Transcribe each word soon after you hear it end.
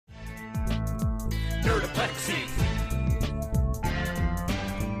Nerdoplexy.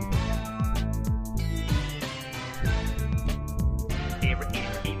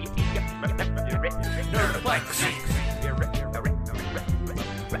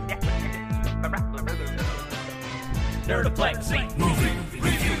 Nerdoplexy Movie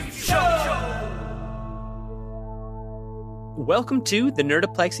Review Show. Welcome to the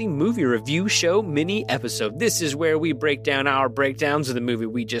Nerdoplexy Movie Review Show mini episode. This is where we break down our breakdowns of the movie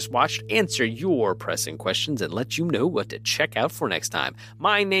we just watched, answer your pressing questions, and let you know what to check out for next time.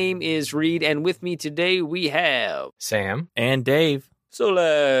 My name is Reed, and with me today we have Sam and Dave. So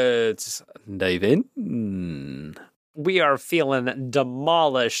let's dive in. We are feeling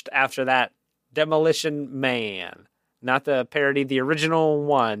demolished after that Demolition Man. Not the parody, the original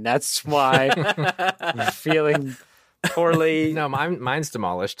one. That's why I'm feeling poorly. No, mine's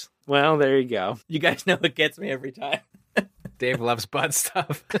demolished. Well, there you go. You guys know it gets me every time. Dave loves butt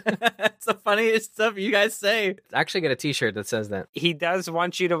stuff. It's the funniest stuff you guys say. Actually, get a T-shirt that says that. He does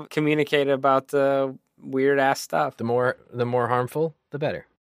want you to communicate about the weird ass stuff. The more harmful, the better.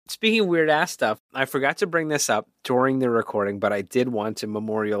 Speaking of weird ass stuff, I forgot to bring this up during the recording, but I did want to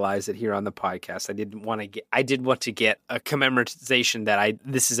memorialize it here on the podcast. I did want to get a commemoration that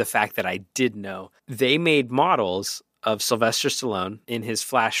this is a fact that I did know. They made models of Sylvester Stallone in his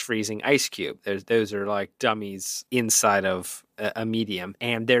flash freezing ice cube. Those are like dummies inside of a medium.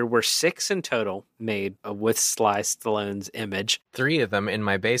 And there were 6 in total made with Sly Stallone's image. 3 of them in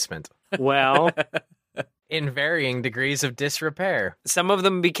my basement. Well, in varying degrees of disrepair. some of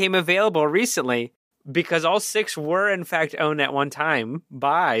them became available recently because all 6 were in fact owned at one time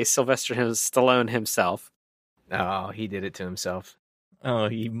by Sylvester Stallone himself. Oh, he did it to himself. Oh,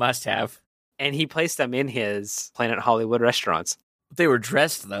 he must have. And he placed them in his Planet Hollywood restaurants. They were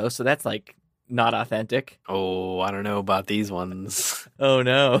dressed, though, so that's, like, not authentic. Oh, I don't know about these ones. Oh,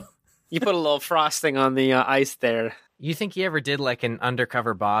 no. You put a little frosting on the ice there. You think he ever did like an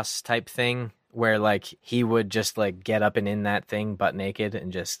undercover boss type thing where like he would just like get up and in that thing butt naked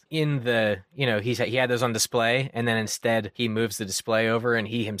and just in the, he had those on display and then instead he moves the display over and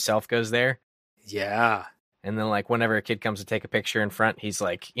he himself goes there. Yeah. And then like whenever a kid comes to take a picture in front, he's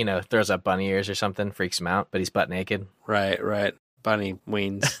like, throws up bunny ears or something, freaks him out, but he's butt naked. Right. Bunny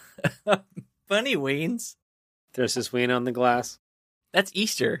weens. Bunny weens. There's his ween on the glass. That's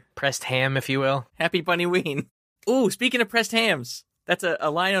Easter. Pressed ham, if you will. Happy Bunny Ween. Ooh, speaking of pressed hams, that's a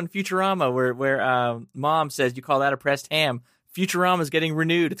line on Futurama where Mom says, you call that a pressed ham. Futurama's getting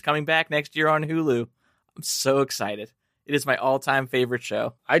renewed. It's coming back next year on Hulu. I'm so excited. It is my all-time favorite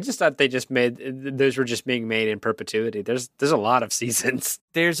show. I just thought those were just being made in perpetuity. There's a lot of seasons.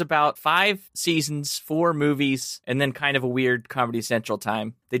 There's about 5 seasons, 4 movies, and then kind of a weird Comedy Central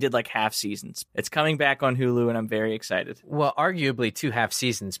time. They did like half seasons. It's coming back on Hulu, and I'm very excited. Well, arguably 2 half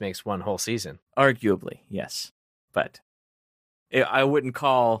seasons makes 1 whole season. Arguably, yes. But I wouldn't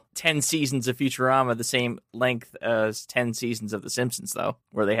call 10 seasons of Futurama the same length as 10 seasons of The Simpsons, though,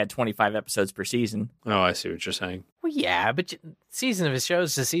 where they had 25 episodes per season. Oh, I see what you're saying. Well, yeah, but season of a show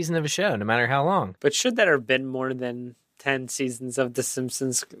is a season of a show, no matter how long. But should there have been more than 10 seasons of The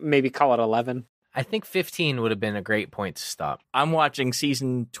Simpsons? Maybe call it 11. I think 15 would have been a great point to stop. I'm watching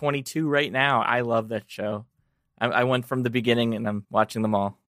season 22 right now. I love that show. I went from the beginning, and I'm watching them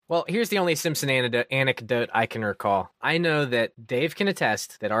all. Well, here's the only Simpson anecdote I can recall. I know that Dave can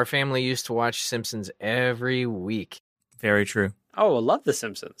attest that our family used to watch Simpsons every week. Very true. Oh, I love The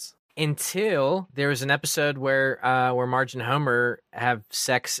Simpsons. Until there was an episode where Marge and Homer have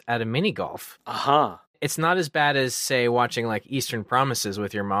sex at a mini golf. Uh-huh. It's not as bad as, say, watching like Eastern Promises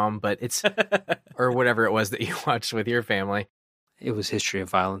with your mom, but it's or whatever it was that you watched with your family. It was History of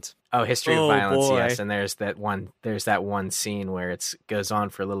Violence. Oh, History of Oh, Violence, boy. yes. And there's that one scene where it goes on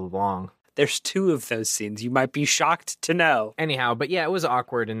for a little long. There's 2 of those scenes. You might be shocked to know. Anyhow, but yeah, it was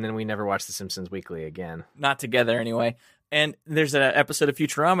awkward, and then we never watched The Simpsons weekly again. Not together, anyway. And there's an episode of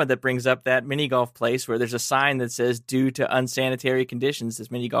Futurama that brings up that mini golf place where there's a sign that says, due to unsanitary conditions,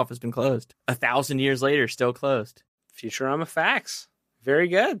 this mini golf has been closed. 1,000 years later, still closed. Futurama facts. Very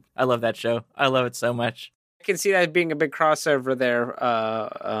good. I love that show. I love it so much. I can see that being a big crossover there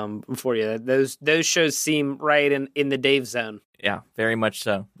for you. Those shows seem right in the Dave zone. Yeah, very much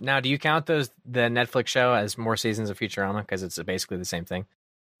so. Now, do you count the Netflix show as more seasons of Futurama? Because it's basically the same thing.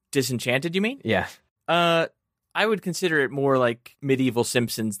 Disenchanted, you mean? Yeah. I would consider it more like medieval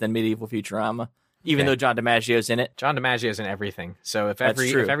Simpsons than medieval Futurama, even though John DiMaggio's in it. John DiMaggio's in everything. So if That's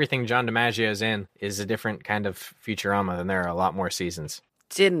true. if everything John DiMaggio's in is a different kind of Futurama, then there are a lot more seasons.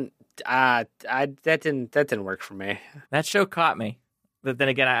 That didn't work for me. That show caught me. But then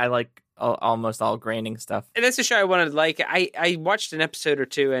again, I like almost all graining stuff. And that's a show I wanted. Like, I watched an episode or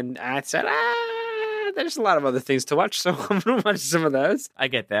two, and I said, there's a lot of other things to watch, so I'm going to watch some of those. I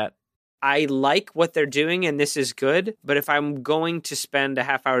get that. I like what they're doing, and this is good. But if I'm going to spend a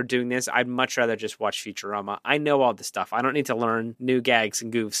half hour doing this, I'd much rather just watch Futurama. I know all the stuff. I don't need to learn new gags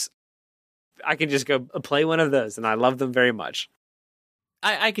and goofs. I can just go play one of those, and I love them very much.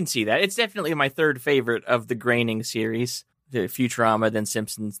 I can see that. It's definitely my third favorite of the graining series. The Futurama, then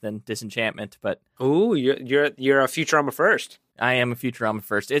Simpsons, then Disenchantment. But Ooh, you're a Futurama first. I am a Futurama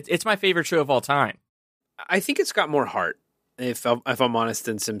first. It's my favorite show of all time. I think it's got more heart, if I'm honest,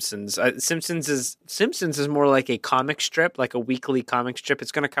 than Simpsons. Simpsons is more like a comic strip, like a weekly comic strip.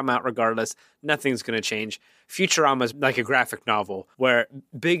 It's going to come out regardless. Nothing's going to change. Futurama is like a graphic novel where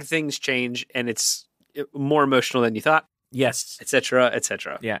big things change, and it's more emotional than you thought. Yes, etc.,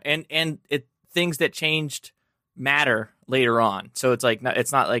 etc. Yeah, and things that changed matter later on. So it's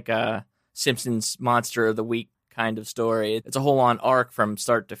not like a Simpsons Monster of the Week kind of story. It's a whole-on arc from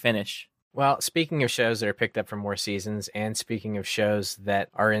start to finish. Well, speaking of shows that are picked up for more seasons, and speaking of shows that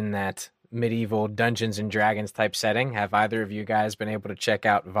are in that medieval Dungeons and Dragons type setting, have either of you guys been able to check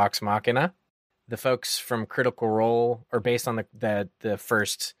out Vox Machina? The folks from Critical Role are based on the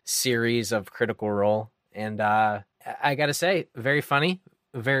first series of Critical Role, and I gotta say, very funny,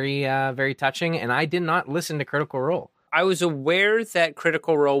 very very touching, and I did not listen to Critical Role. I was aware that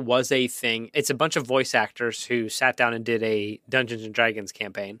Critical Role was a thing. It's a bunch of voice actors who sat down and did a Dungeons and Dragons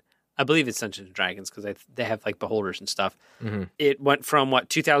campaign. I believe it's Dungeons and Dragons because they have like beholders and stuff. Mm-hmm. It went from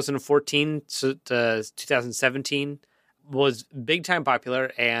 2014 to 2017, was big time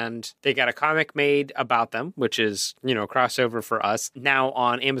popular, and they got a comic made about them, which is, a crossover for us. Now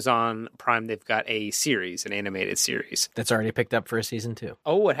on Amazon Prime, they've got a series, an animated series that's already picked up for a season 2.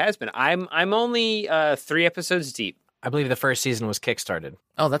 Oh, it has been. I'm only 3 episodes deep. I believe the first season was kickstarted.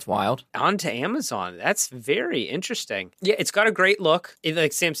 Oh, that's wild. Onto Amazon. That's very interesting. Yeah, it's got a great look.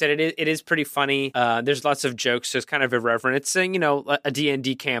 Like Sam said, it is pretty funny. There's lots of jokes, so it's kind of irreverent. It's a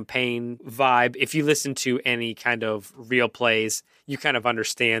D&D campaign vibe. If you listen to any kind of real plays, you kind of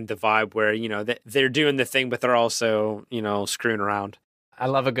understand the vibe where, they're doing the thing, but they're also, screwing around. I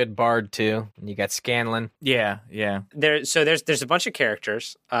love a good bard too. You got Scanlan. Yeah. There's a bunch of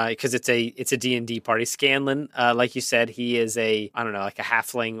characters because it's a D&D party. Scanlan, like you said, he is like a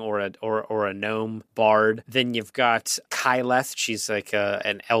halfling or a gnome bard. Then you've got Kyleth. She's like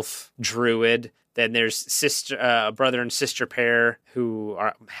an elf druid. Then there's brother and sister pair who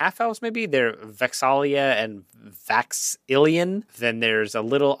are half elves, maybe. They're Vexalia and Vaxilian. Then there's a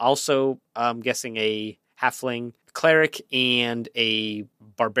little, also, I'm guessing a halfling cleric and a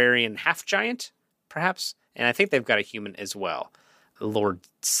barbarian half giant, perhaps. And I think they've got a human as well, Lord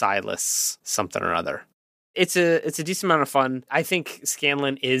Silas something or other. It's a decent amount of fun. I think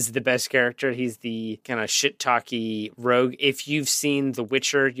Scanlan is the best character. He's the kind of shit-talky rogue. If you've seen The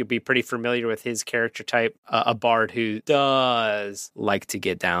Witcher, you'll be pretty familiar with his character type, a bard who does like to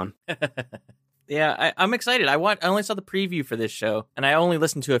get down. Yeah, I'm excited. I only saw the preview for this show, and I only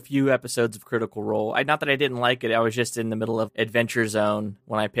listened to a few episodes of Critical Role. Not that I didn't like it. I was just in the middle of Adventure Zone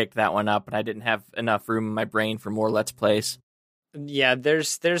when I picked that one up, and I didn't have enough room in my brain for more Let's Plays. Yeah,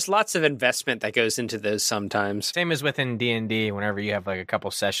 there's lots of investment that goes into those sometimes. Same as within D&D, whenever you have like a couple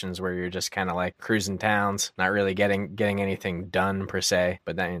sessions where you're just kind of like cruising towns, not really getting anything done per se,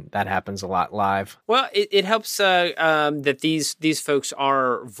 but then that happens a lot live. Well, it helps that these folks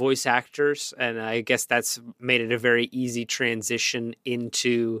are voice actors, and I guess that's made it a very easy transition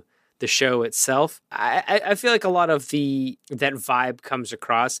into the show itself. I feel like a lot of that vibe comes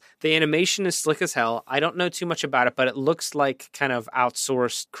across. The animation is slick as hell. I don't know too much about it, but it looks like kind of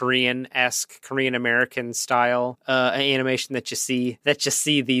outsourced Korean-esque, Korean-American style animation that you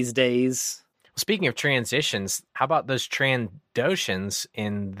see these days. Speaking of transitions, how about those Trandoshans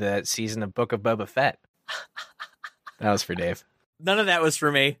in the season of Book of Boba Fett? That was for Dave. None of that was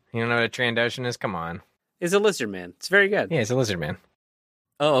for me. You don't know what a Trandoshan is? Come on. It's a lizard man. It's very good. Yeah, it's a lizard man.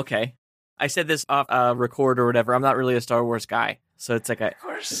 Oh, okay. I said this off record or whatever. I'm not really a Star Wars guy. So it's like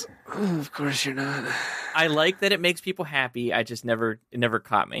Of course you're not. I like that it makes people happy. I just it never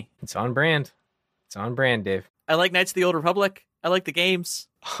caught me. It's on brand. It's on brand, Dave. I like Knights of the Old Republic. I like the games.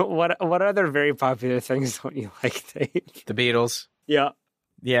 What other very popular things don't you like, Dave? The Beatles. Yeah.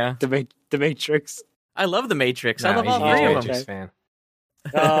 Yeah. The Matrix. I I love The Matrix. No, I love all he's three a of Matrix them. fan.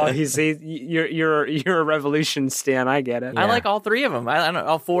 Oh, you're a Revolution stan. I get it. Yeah. I like all three of them. I don't know,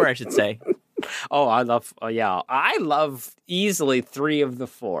 all four, I should say. Oh, I love easily 3 of the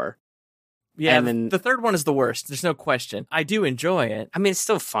 4. Yeah, And then- the third one is the worst. There's no question. I do enjoy it. I mean, it's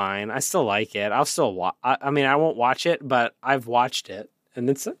still fine. I still like it. I'll still watch. I mean, I won't watch it, but I've watched it, And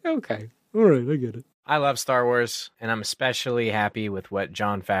it's like, okay, all right, I get it. I love Star Wars, and I'm especially happy with what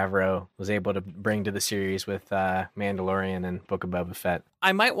Jon Favreau was able to bring to the series with Mandalorian and Book of Boba Fett.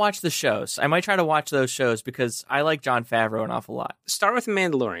 I might watch the shows. I might try to watch those shows because I like Jon Favreau an awful lot. Start with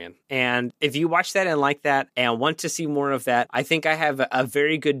Mandalorian. And if you watch that and like that and want to see more of that, I think I have a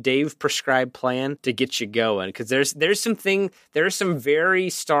very good Dave prescribed plan to get you going. Because there are some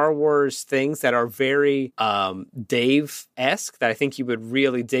very Star Wars things that are very Dave-esque that I think you would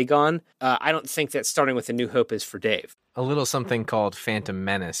really dig on. I don't think that starting with A New Hope is for Dave. A little something called Phantom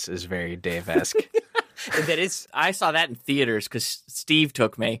Menace is very Dave-esque. That is, I saw that in theaters because Steve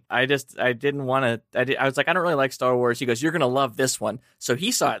took me. I didn't want to. I was like, I don't really like Star Wars. He goes, you're gonna love this one. So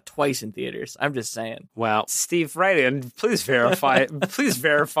he saw it twice in theaters. I'm just saying. well, Steve, write in. Please verify. Please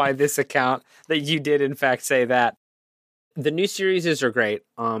verify this account that you did in fact say that. The new series are great.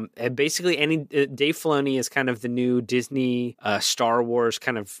 And basically, Dave Filoni is kind of the new Disney Star Wars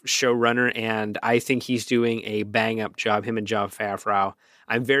kind of showrunner, and I think he's doing a bang up job. Him and Jon Favreau.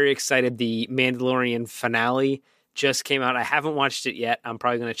 I'm very excited. The Mandalorian finale just came out. I haven't watched it yet. I'm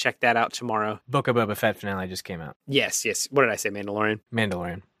probably going to check that out tomorrow. Book of Boba Fett finale just came out. Yes. What did I say? Mandalorian.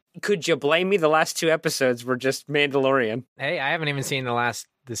 Mandalorian. Could you blame me? The last 2 episodes were just Mandalorian. Hey, I haven't even seen the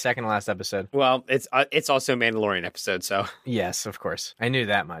second to last episode. Well, it's also a Mandalorian episode, so. Yes, of course. I knew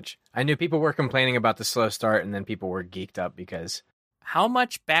that much. I knew people were complaining about the slow start, and then people were geeked up because... How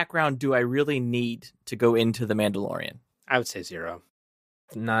much background do I really need to go into The Mandalorian? I would say 0.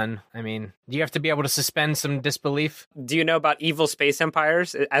 None. I mean, do you have to be able to suspend some disbelief? Do you know about evil space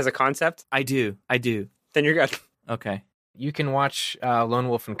empires as a concept? I do. Then you're good. Okay. You can watch Lone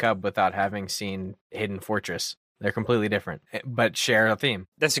Wolf and Cub without having seen Hidden Fortress. They're completely different, but share a theme.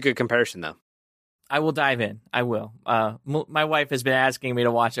 That's a good comparison, though. I will dive in. I will. My wife has been asking me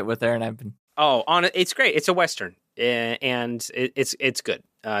to watch it with her, and I've been... It's great. It's a Western, and it's good.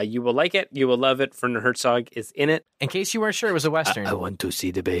 You will like it. You will love it. Werner Herzog is in it. In case you weren't sure it was a Western. I want to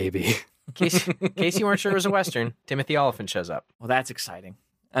see the baby. In case you weren't sure it was a Western, Timothy Olyphant shows up. Well, that's exciting.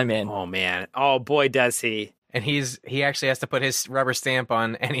 I'm in. Oh, man. Oh, boy, does he. And he actually has to put his rubber stamp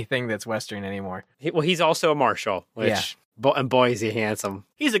on anything that's Western anymore. He's also a marshal, which, and boy, is he handsome.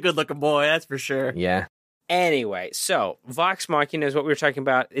 He's a good-looking boy, that's for sure. Yeah. Anyway, so Vox Machina is what we were talking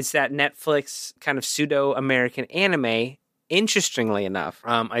about. It's that Netflix kind of pseudo-American anime. Interestingly enough,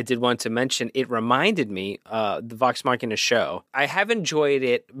 I did want to mention, it reminded me, the Vox Machina show. I have enjoyed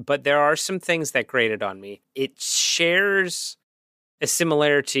it, but there are some things that grated on me. It shares a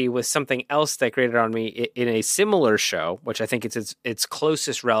similarity with something else that grated on me in a similar show, which I think its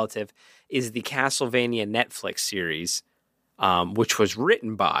closest relative, is the Castlevania Netflix series, which was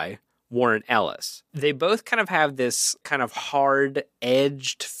written by Warren Ellis. They both kind of have this kind of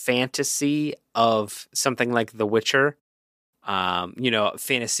hard-edged fantasy of something like The Witcher.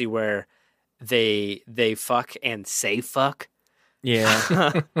 Fantasy where they fuck and say fuck.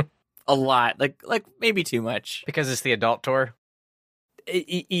 Yeah. A lot. Like maybe too much. Because it's the adult tour?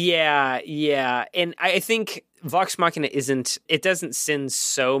 Yeah. And I think Vox Machina doesn't sin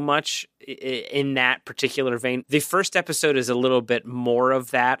so much in that particular vein. The first episode is a little bit more of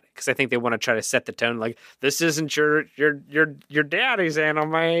that because I think they want to try to set the tone. Like, this isn't your daddy's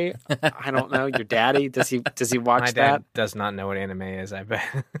anime. I don't know. Your daddy? Does he watch My that? dad does not know what anime is, I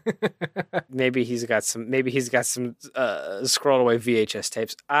bet. Maybe he's got some scrolled away VHS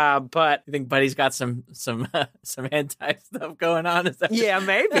tapes. But You think Buddy's got some hentai stuff going on? Is that yeah,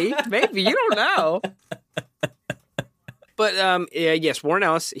 maybe you don't know. But yes, Warren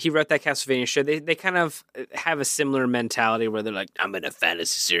Ellis, he wrote that Castlevania show. They kind of have a similar mentality where they're like, I'm in a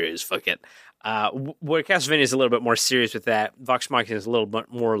fantasy series, fuck it. Where Castlevania is a little bit more serious with that, Vox Machina is a little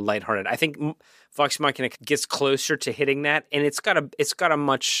bit more lighthearted. I think Vox Machina gets closer to hitting that, and it's got a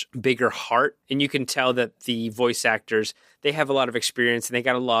much bigger heart, and you can tell that the voice actors, they have a lot of experience, and they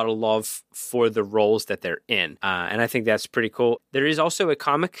got a lot of love for the roles that they're in, and I think that's pretty cool. There is also a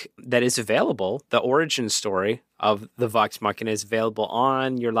comic that is available. The origin story of the Vox Machina is available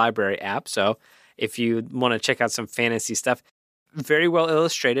on your library app, so if you want to check out some fantasy stuff, very well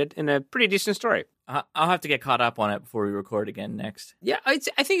illustrated and a pretty decent story. I'll have to get caught up on it before we record again next. Yeah, I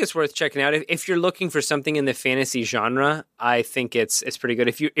think it's worth checking out. If you're looking for something in the fantasy genre, I think it's pretty good.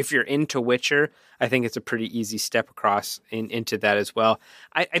 If you're into Witcher, I think it's a pretty easy step across into that as well.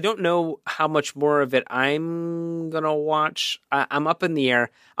 I don't know how much more of it I'm gonna watch. I'm up in the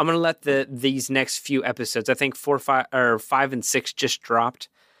air. I'm gonna let these next few episodes. I think 5 and 6 just dropped.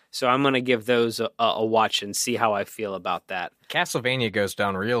 So I'm going to give those a watch and see how I feel about that. Castlevania goes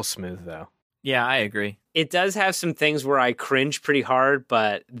down real smooth, though. Yeah, I agree. It does have some things where I cringe pretty hard,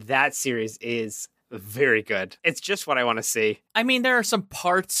 but that series is very good. It's just what I want to see. I mean, there are some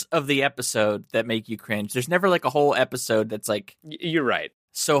parts of the episode that make you cringe. There's never like a whole episode that's like You're right.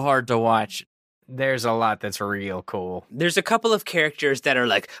 so hard to watch. There's a lot that's real cool. There's a couple of characters that are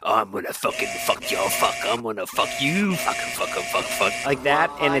like, oh, I'm gonna fucking fuck y'all, fuck. I'm gonna fuck you, fuck, like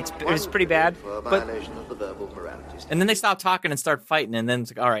that, and it's pretty bad. But And then they stop talking and start fighting, and then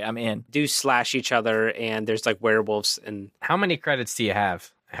it's like, all right, I'm in. do slash each other, and there's like werewolves, and How many credits do you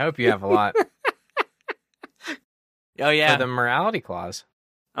have? I hope you have a lot. Oh, yeah. For the morality clause.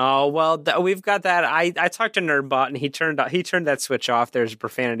 oh well, we've got that. I talked to Nerdbot, and he turned that switch off. There's a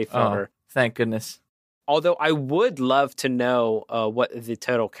profanity filter. Thank goodness. Although I would love to know what the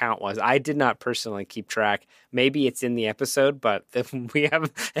total count was. I did not personally keep track. Maybe it's in the episode, but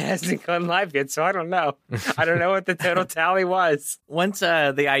it hasn't gone live yet, so I don't know. I don't know what the total tally was. Once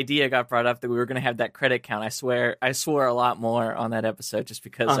the idea got brought up that we were going to have that credit count, I swore a lot more on that episode just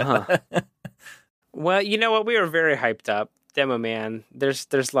because. Well, you know what? We were very hyped up. Demo Man.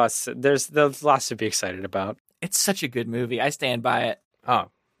 There's lots to be excited about. It's such a good movie. I stand by it. Oh,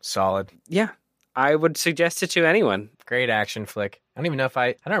 solid. Yeah, I would suggest it to anyone. Great action flick. I don't even know if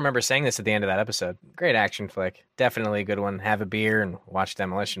I don't remember saying this at the end of that episode. Great action flick. Definitely a good one. Have a beer and watch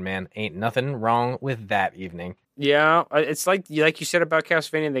Demolition Man. Ain't nothing wrong with that evening. Yeah, it's like you said about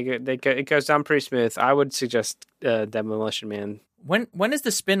Castlevania. It goes down pretty smooth. I would suggest Demolition Man. When is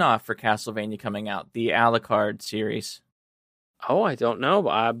the spin-off for Castlevania coming out? The Alucard series. Oh, I don't know,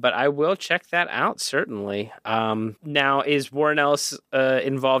 but I will check that out, certainly. Now, is Warren Ellis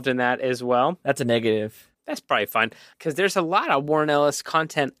involved in that as well? That's a negative. That's probably fun, because there's a lot of Warren Ellis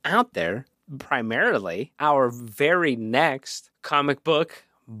content out there, primarily. Our very next comic book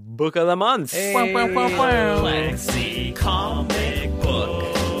of the month. Hey. Flexi comic book.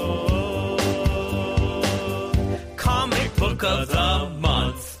 Comic book of the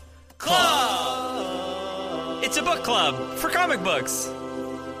month. Club. It's a book club for comic books.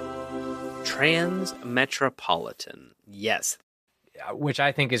 Transmetropolitan. Yes. Which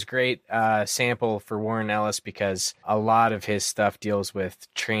I think is great sample for Warren Ellis, because a lot of his stuff deals with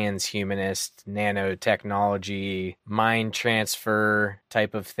transhumanist, nanotechnology, mind transfer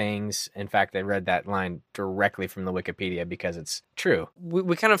type of things. In fact, I read that line directly from the Wikipedia because it's true.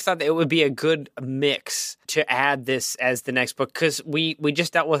 We kind of thought that it would be a good mix to add this as the next book, because we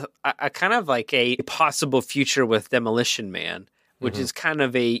just dealt with a kind of like a possible future with Demolition Man, which is kind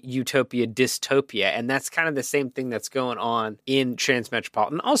of a utopia dystopia. And that's kind of the same thing that's going on in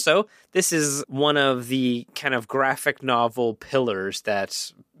Transmetropolitan. Also, this is one of the kind of graphic novel pillars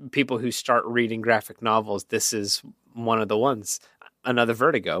that people who start reading graphic novels, this is one of the ones. Another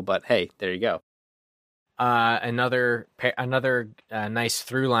Vertigo, but hey, there you go. Another nice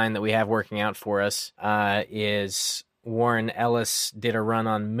through line that we have working out for us is Warren Ellis did a run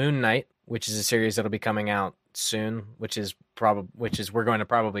on Moon Knight, which is a series that'll be coming out soon, which is we're going to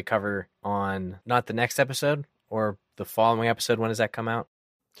probably cover on not the next episode or the following episode. When does that come out?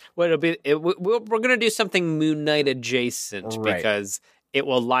 Well, we're going to do something Moon Knight adjacent, Right. because it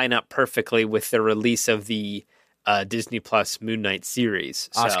will line up perfectly with the release of the Disney Plus Moon Knight series.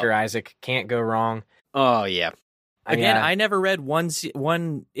 So- Oscar Isaac, can't go wrong. Oh yeah. Again, I never read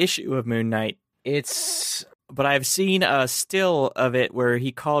one issue of Moon Knight, It's but I've seen a still of it where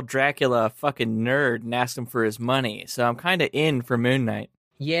he called Dracula a fucking nerd and asked him for his money. So I'm kind of in for Moon Knight.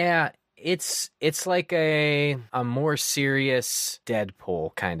 yeah, it's like a more serious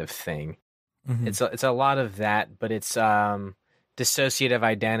Deadpool kind of thing. Mhm. It's a lot of that, but it's dissociative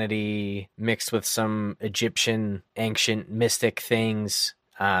identity mixed with some Egyptian ancient mystic things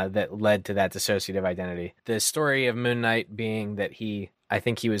that led to that dissociative identity. The story of Moon Knight being that I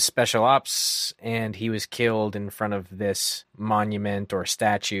think he was special ops and he was killed in front of this monument or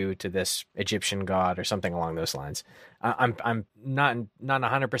statue to this Egyptian god or something along those lines. I'm not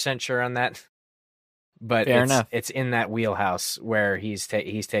 100% sure on that, but Fair enough. it's in that wheelhouse where he's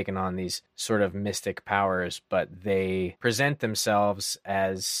taken on these sort of mystic powers, but they present themselves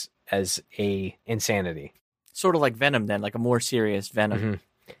as a insanity. Sort of like Venom then, like a more serious Venom. Mhm.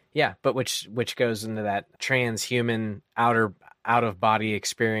 Yeah, but which goes into that transhuman out of body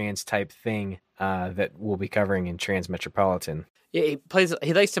experience type thing that we'll be covering in Transmetropolitan. Yeah,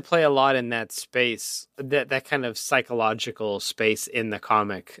 he likes to play a lot in that space, that kind of psychological space in the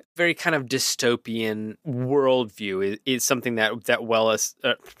comic. Very kind of dystopian worldview is something that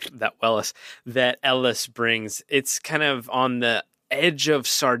Ellis brings. It's kind of on the edge of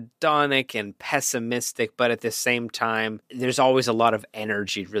sardonic and pessimistic, but at the same time, there's always a lot of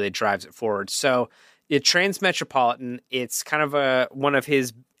energy really drives it forward. So Transmetropolitan, it's kind of one of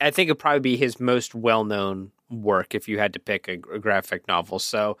his, I think it'd probably be his most well-known work if you had to pick a graphic novel.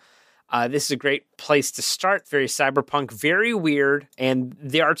 So This is a great place to start. Very cyberpunk, very weird, and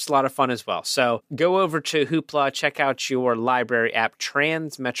the art's a lot of fun as well. So go over to Hoopla, check out your library app,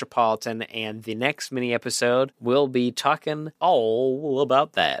 Transmetropolitan, and the next mini episode will be talking all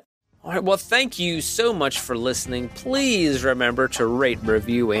about that. All right, well, thank you so much for listening. Please remember to rate,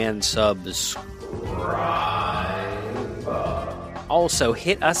 review, and subscribe. Also,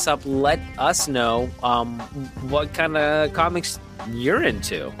 hit us up. Let us know what kind of comics you're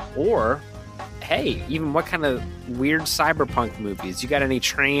into. Or, hey, even what kind of weird cyberpunk movies. You got any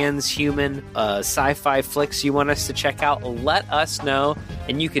transhuman sci-fi flicks you want us to check out? Let us know.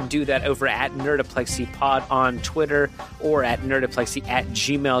 And you can do that over at NerdoplexyPod on Twitter or at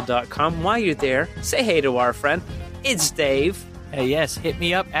nerdoplexy@gmail.com. While you're there, say hey to our friend. It's Dave. Hey, yes, hit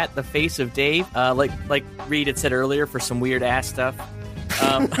me up at the Face of Dave, like Reed had said earlier, for some weird ass stuff.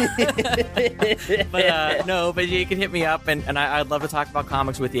 But you can hit me up, and I'd love to talk about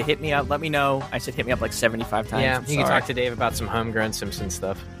comics with you. Hit me up, let me know. I said hit me up like 75 times. Yeah, you can talk to Dave about some homegrown Simpsons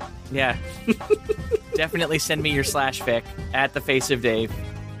stuff. Yeah. Definitely send me your /fic at the Face of Dave.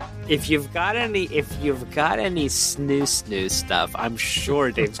 If you've got any snoo stuff, I'm sure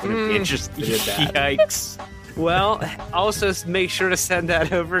Dave's going to be interested in that. Yikes. Well, also make sure to send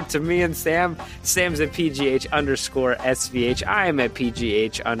that over to me and Sam. Sam's at PGH_SVH. I'm at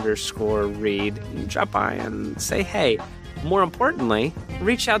PGH_Reed. Drop by and say hey. More importantly,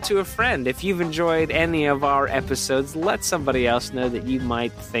 reach out to a friend. If you've enjoyed any of our episodes, let somebody else know that you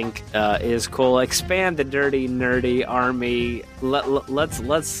might think is cool. Expand the dirty nerdy army.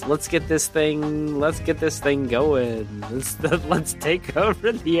 Let's get this thing. Let's get this thing going. Let's take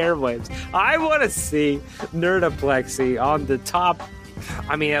over the airwaves. I want to see Nerdoplexy on the top.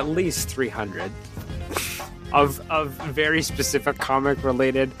 I mean, at least 300. Of very specific comic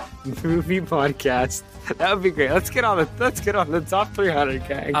related movie podcasts. That would be great. Let's get on the top 300,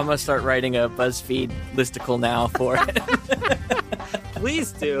 gang. I'm gonna start writing a BuzzFeed listicle now for it.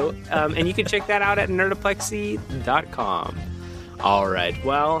 Please do. And you can check that out at nerdoplexy.com. All right.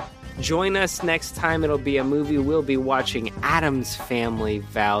 Well, join us next time. It'll be a movie. We'll be watching Addams Family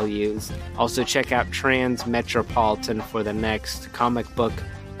Values. Also check out Transmetropolitan for the next comic book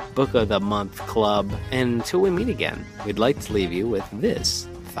of the Month Club. And until we meet again, we'd like to leave you with this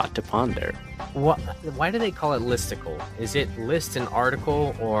thought to ponder. Why do they call it listicle? Is it list an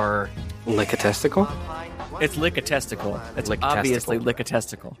article or lick a testicle? It's lick a testicle. It's Lick a obviously testicle. lick a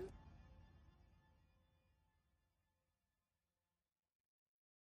testicle.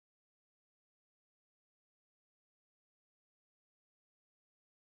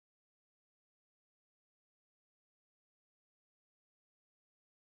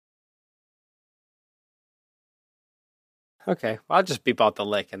 Okay, I'll just beep out the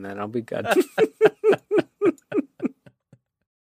lick and then I'll be good.